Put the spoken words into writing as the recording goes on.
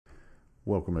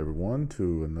Welcome, everyone,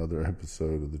 to another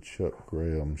episode of the Chuck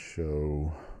Graham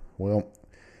Show. Well,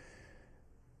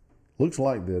 looks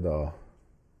like that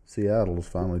Seattle's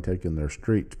finally taking their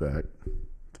streets back.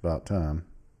 It's about time.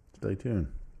 Stay tuned.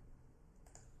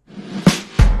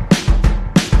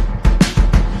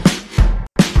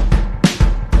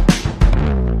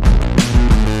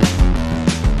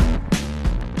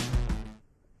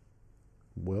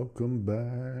 Welcome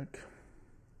back.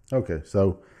 Okay,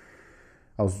 so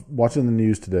I was watching the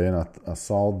news today, and I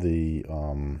saw the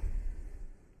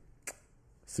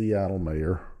Seattle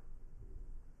mayor,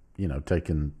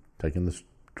 taking the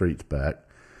streets back.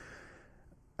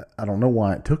 I don't know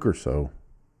why it took her so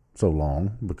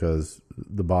long, because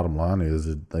the bottom line is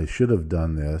that they should have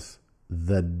done this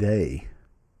the day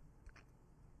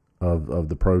of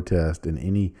the protest, and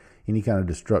any kind of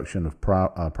destruction of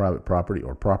private property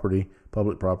or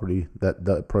public property.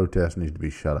 That protest needs to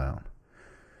be shut down.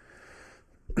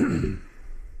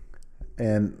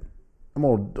 And I'm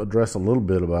going to address a little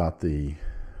bit about the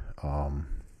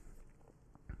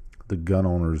gun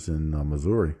owners in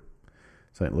Missouri,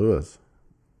 St. Louis.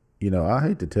 I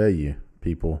hate to tell you,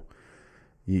 people,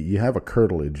 you have a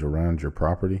curtilage around your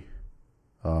property,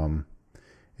 and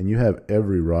you have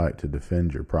every right to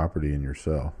defend your property and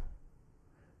yourself.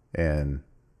 And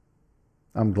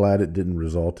I'm glad it didn't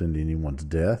result in anyone's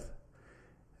death,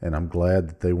 and I'm glad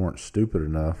that they weren't stupid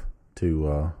enough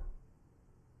to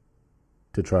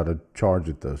try to charge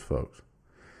at those folks.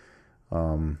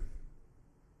 They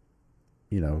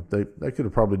could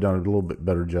have probably done a little bit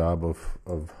better job of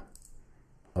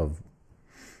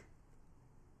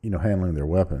handling their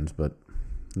weapons, but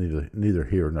neither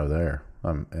here nor there.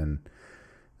 And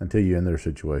until you're in their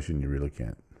situation, you really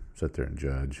can't sit there and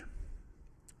judge.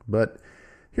 But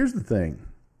here's the thing,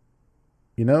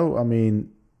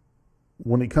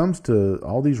 when it comes to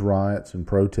all these riots and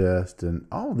protests, and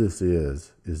all this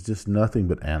is just nothing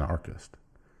but anarchist.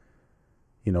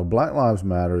 Black Lives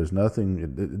Matter is nothing.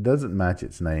 It doesn't match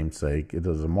its namesake. It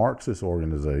is a Marxist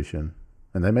organization,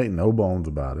 and they make no bones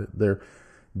about it.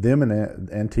 Them and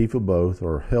Antifa both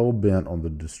are hell bent on the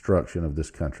destruction of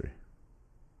this country.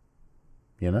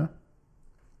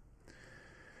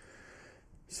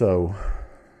 So,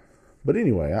 but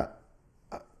anyway,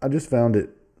 I just found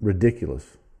it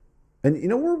ridiculous. And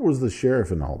where was the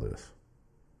sheriff in all this?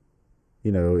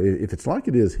 If it's like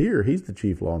it is here, he's the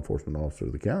chief law enforcement officer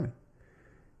of the county.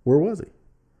 Where was he?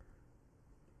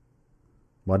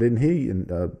 Why didn't he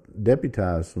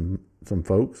deputize some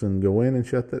folks and go in and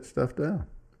shut that stuff down?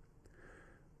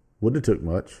 Wouldn't have took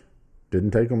much.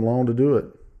 Didn't take them long to do it.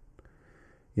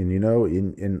 And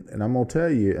and I'm gonna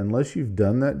tell you, unless you've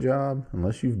done that job,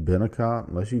 unless you've been a cop,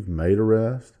 unless you've made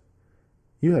arrests,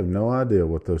 you have no idea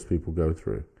what those people go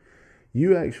through.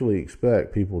 You actually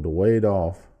expect people to wade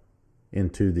off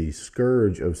into the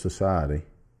scourge of society,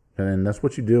 and that's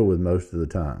what you deal with most of the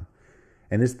time.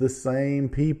 And it's the same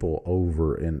people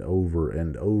over and over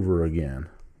and over again.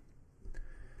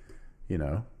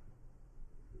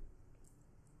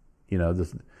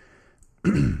 This,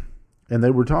 and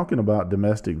they were talking about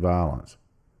domestic violence.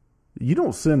 You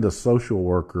don't send a social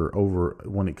worker over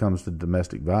when it comes to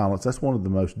domestic violence. That's one of the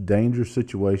most dangerous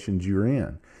situations you're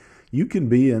in. You can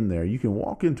be in there. You can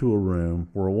walk into a room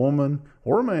where a woman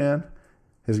or a man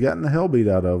has gotten the hell beat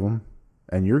out of them,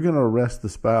 and you're going to arrest the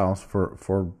spouse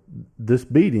for this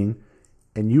beating,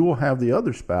 and you will have the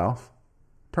other spouse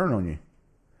turn on you.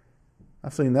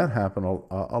 I've seen that happen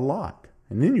a lot.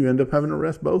 And then you end up having to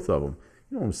arrest both of them.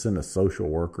 You don't send a social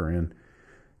worker in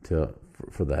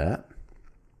for that.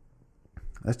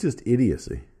 That's just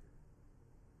idiocy.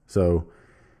 So,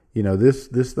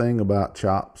 this thing about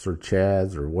chops or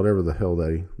chads or whatever the hell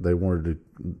they wanted to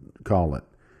call it,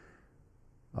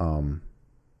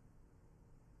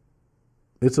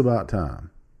 it's about time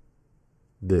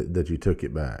that you took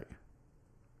it back.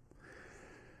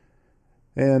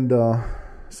 And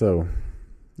so,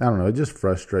 I don't know, it just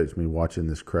frustrates me watching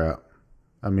this crap.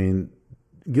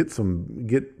 Get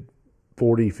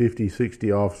 40, 50,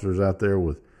 60 officers out there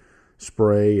with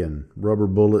spray and rubber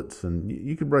bullets, and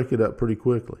you could break it up pretty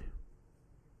quickly,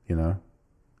 But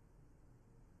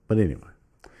anyway,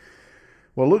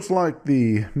 well, it looks like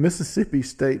the Mississippi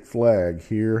state flag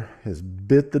here has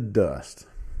bit the dust.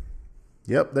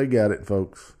 Yep, they got it,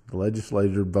 folks. The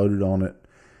legislature voted on it,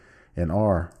 and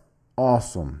our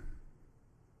awesome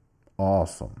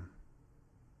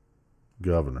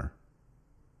governor,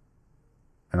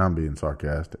 and I'm being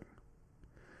sarcastic,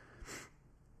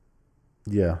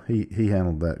 yeah, he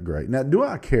handled that great. Now, do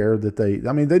I care that they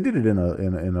did it in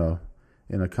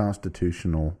a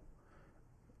constitutional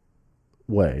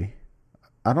way.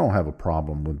 I don't have a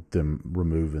problem with them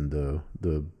removing the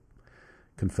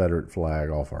Confederate flag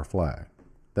off our flag.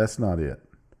 That's not it.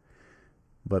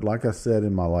 But like I said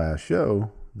in my last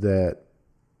show, that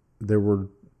there were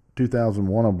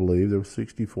 2001, I believe, there was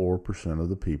 64% of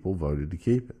the people voted to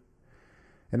keep it.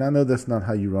 And I know that's not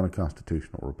how you run a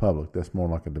constitutional republic. That's more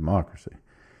like a democracy.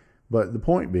 But the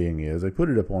point being is they put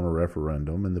it up on a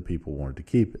referendum and the people wanted to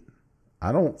keep it.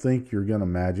 I don't think you're going to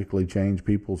magically change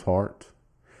people's hearts.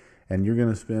 And you're going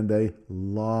to spend a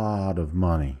lot of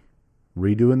money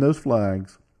redoing those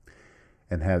flags,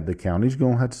 and have the county's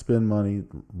going to have to spend money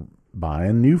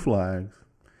buying new flags.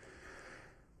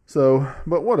 So,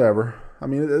 but whatever. I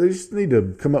mean, they just need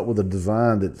to come up with a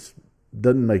design that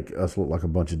doesn't make us look like a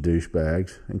bunch of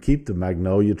douchebags, and keep the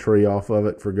magnolia tree off of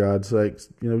it, for God's sakes.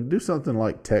 You know, do something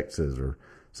like Texas or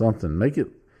something. Make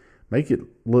it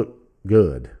look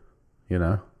good, you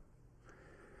know.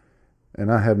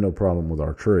 And I have no problem with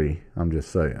our tree. I'm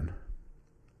just saying.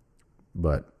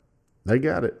 But they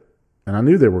got it. And I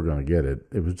knew they were going to get it.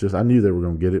 It was just, I knew they were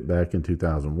going to get it back in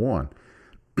 2001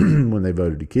 when they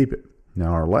voted to keep it.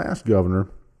 Now, our last governor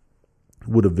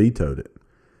would have vetoed it,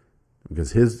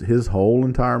 because his whole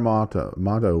entire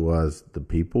motto was the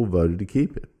people voted to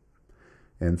keep it.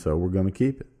 And so we're going to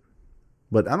keep it.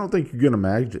 But I don't think you're going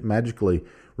to magically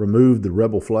remove the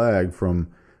rebel flag from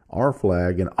our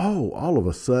flag, and all of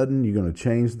a sudden you're going to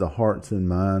change the hearts and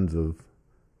minds of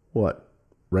what?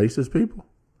 Racist people?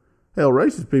 Hell,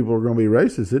 racist people are going to be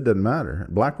racist. It doesn't matter,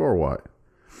 black or white,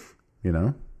 you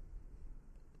know?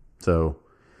 So,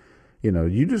 you know,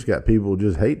 you just got people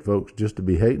just hate folks just to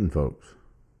be hating folks.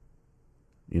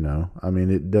 You know, I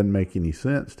mean, it doesn't make any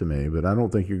sense to me, but I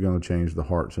don't think you're going to change the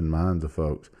hearts and minds of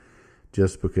folks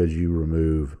just because you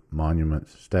remove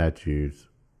monuments, statues,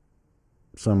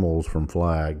 symbols from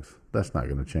flags. That's not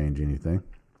going to change anything.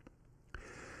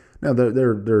 Now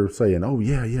they're saying, oh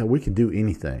yeah, we can do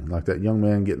anything. Like that young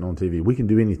man getting on TV, we can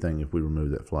do anything if we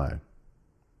remove that flag.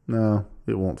 No,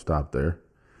 it won't stop there.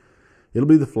 It'll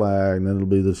be the flag, and then it'll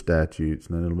be the statutes,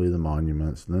 and then it'll be the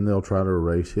monuments, and then they'll try to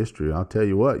erase history. I'll tell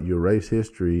you what, you erase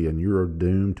history and you're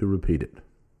doomed to repeat it.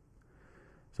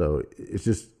 So it's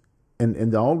just,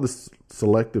 and all this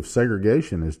selective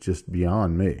segregation is just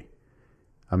beyond me.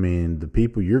 I mean, the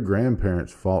people, your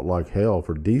grandparents fought like hell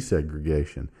for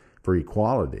desegregation, for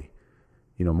equality.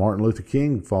 You know, Martin Luther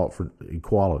King fought for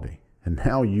equality, and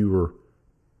now you are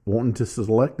wanting to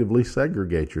selectively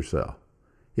segregate yourself.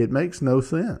 It makes no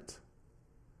sense.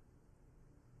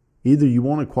 Either you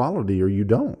want equality or you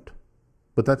don't.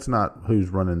 But that's not who's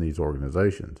running these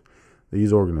organizations.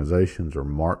 These organizations are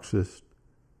Marxist,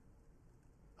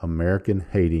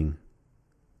 American-hating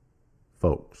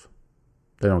folks.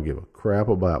 They don't give a crap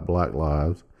about black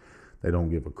lives. They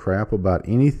don't give a crap about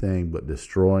anything but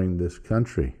destroying this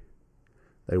country.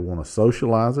 They want to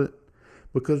socialize it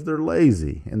because they're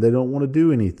lazy and they don't want to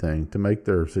do anything to make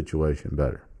their situation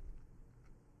better.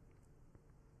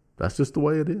 That's just the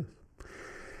way it is.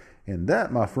 And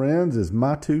that, my friends, is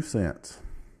my 2 cents.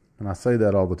 And I say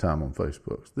that all the time on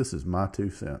Facebook. This is my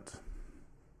 2 cents.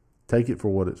 Take it for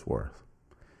what it's worth.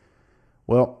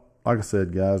 Well, like I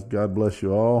said, guys, God bless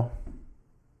you all.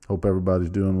 Hope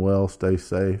everybody's doing well. Stay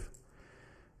safe.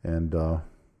 And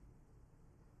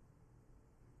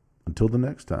until the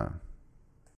next time.